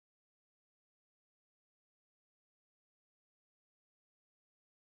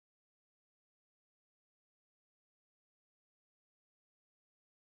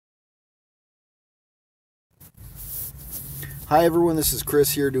Hi everyone, this is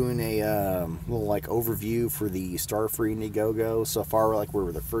Chris here doing a little overview for the Starfree Indiegogo. So far,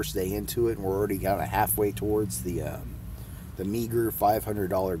 we're the first day into it, and we're already kind of halfway towards the meager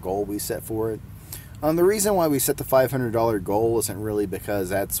 $500 goal we set for it. The reason why we set the $500 goal isn't really because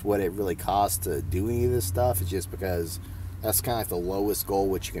that's what it really costs to do any of this stuff. It's just because that's kind of the lowest goal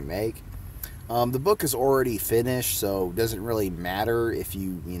which you can make. The book is already finished, so it doesn't really matter if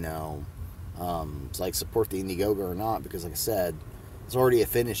you support the Indiegogo or not, because like I said, it's already a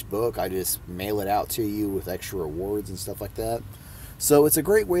finished book. I just mail it out to you with extra rewards and stuff like that. So it's a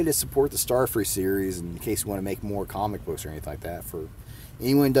great way to support the Starfree series in case you want to make more comic books or anything like that. For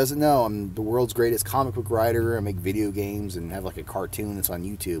anyone who doesn't know, I'm the world's greatest comic book writer. I make video games and have a cartoon that's on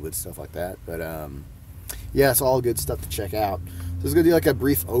YouTube and stuff like that. But yeah, it's all good stuff to check out. So it's going to do a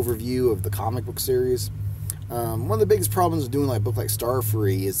brief overview of the comic book series. One of the biggest problems with doing a book like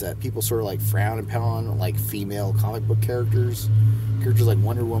Starfree is that people sort of frown upon female comic book characters like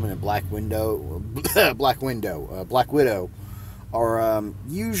Wonder Woman and Black Widow are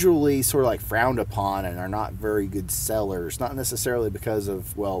usually sort of frowned upon and are not very good sellers. Not necessarily because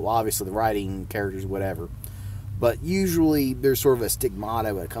of, well, obviously the writing, characters, whatever, but usually there's sort of a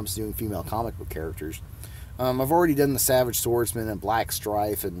stigmata when it comes to doing female comic book characters. I've already done the Savage Swordsman and Black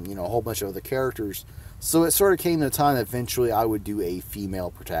Strife and a whole bunch of other characters. So it sort of came to a time that eventually I would do a female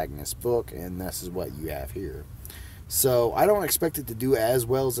protagonist book, and this is what you have here. So I don't expect it to do as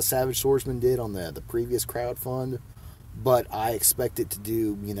well as the Savage Swordsman did on the previous crowdfund, but I expect it to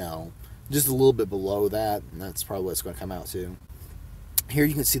do, just a little bit below that, and that's probably what it's going to come out to. Here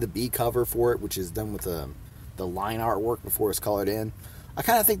you can see the B cover for it, which is done with the line artwork before it's colored in. I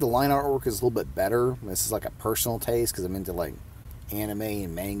kind of think the line artwork is a little bit better. This is a personal taste because I'm into anime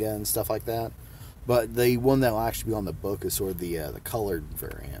and manga and stuff like that. But the one that will actually be on the book is sort of the colored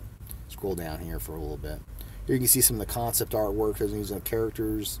variant. Scroll down here for a little bit. Here you can see some of the concept artwork that's using the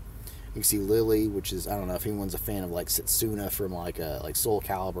characters. You can see Lily, which is, I don't know if anyone's a fan of Setsuna from Soul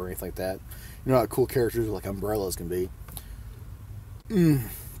Calibur or anything like that. You know how cool characters with umbrellas can be.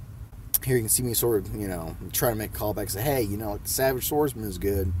 Here you can see me sort of, try to make callbacks. Say, hey, the Savage Swordsman is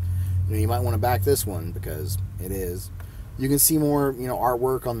good. You might want to back this one because it is. You can see more,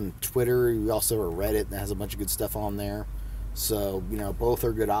 artwork on Twitter. We also have a Reddit that has a bunch of good stuff on there. So, both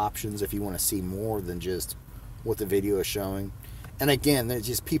are good options if you want to see more than just what the video is showing. And again,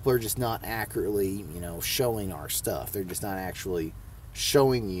 people are just not accurately, showing our stuff. They're just not actually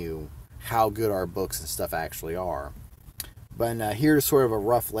showing you how good our books and stuff actually are. But here's sort of a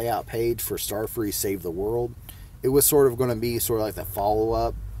rough layout page for Starfree Save the World. It was sort of going to be sort of the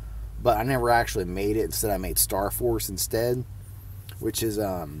follow-up, but I never actually made it. Instead, I made Star Force instead, which is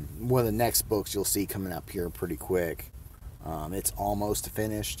one of the next books you'll see coming up here pretty quick. It's almost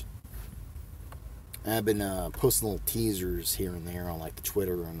finished. And I've been posting little teasers here and there on the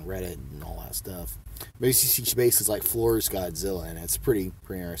Twitter and Reddit and all that stuff. Basically, each base is Floor's Godzilla, and it's pretty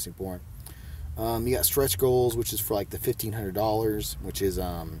interesting point. You got stretch goals, which is for the $1,500, which is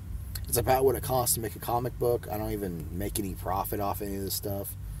it's about what it costs to make a comic book. I don't even make any profit off any of this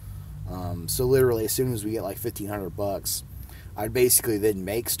stuff. So literally, as soon as we get $1,500, I'd basically then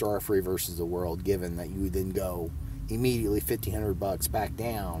make Starfree versus the World, given that you would then go immediately $1,500 back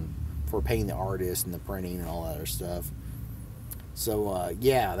down for paying the artist and the printing and all that other stuff. So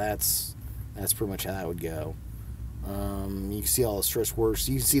yeah, that's pretty much how that would go. You can see all the stretch works.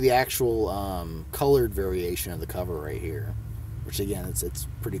 You can see the actual colored variation of the cover right here, which again, it's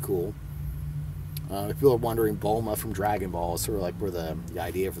pretty cool. If people are wondering, Bulma from Dragon Ball is sort of where the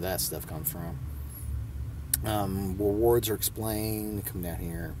idea for that stuff comes from. Rewards are explained. Come down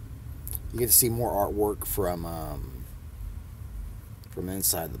here. You get to see more artwork from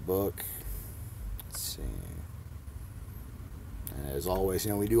inside the book. Let's see. And as always,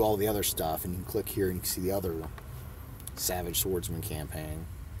 we do all the other stuff, and you can click here and you can see the other Savage Swordsman campaign.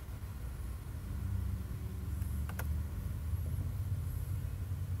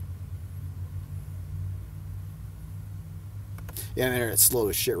 Yeah, I mean, it's slow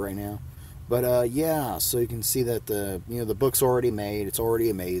as shit right now. But, yeah, so you can see that the book's already made. It's already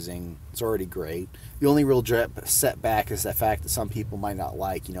amazing. It's already great. The only real setback is the fact that some people might not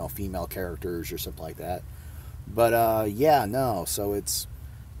like, female characters or something like that. But, yeah, no. So it's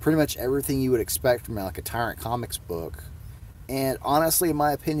pretty much everything you would expect from, a Tyrant Comics book. And, honestly, in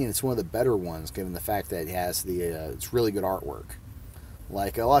my opinion, it's one of the better ones, given the fact that it has it's really good artwork. A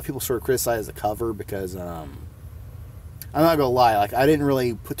lot of people sort of criticize the cover because, I'm not gonna lie, I didn't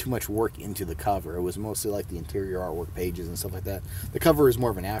really put too much work into the cover. It was mostly the interior artwork pages and stuff like that. The cover is more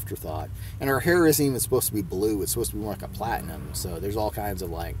of an afterthought. And her hair isn't even supposed to be blue, it's supposed to be more a platinum. So there's all kinds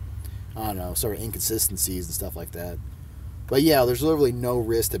of I don't know, sort of inconsistencies and stuff like that. But yeah, there's literally no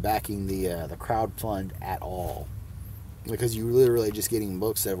risk to backing the crowdfund at all, because you're literally just getting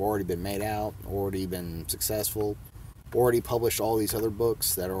books that have already been made out, already been successful, already published all these other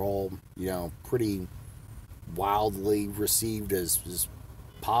books that are all, you know, pretty wildly received as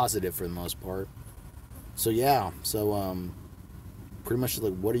positive for the most part. So yeah, so pretty much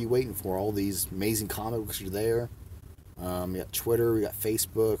like, what are you waiting for? All these amazing comic books are there. We got Twitter, we got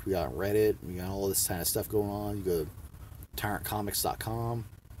Facebook, we got Reddit, we got all this kind of stuff going on. You go to tyrantcomics.com.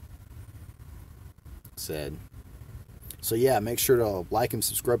 Said. So yeah, make sure to like and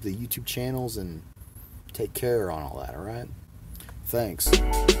subscribe to the YouTube channels and take care on all that, alright? Thanks.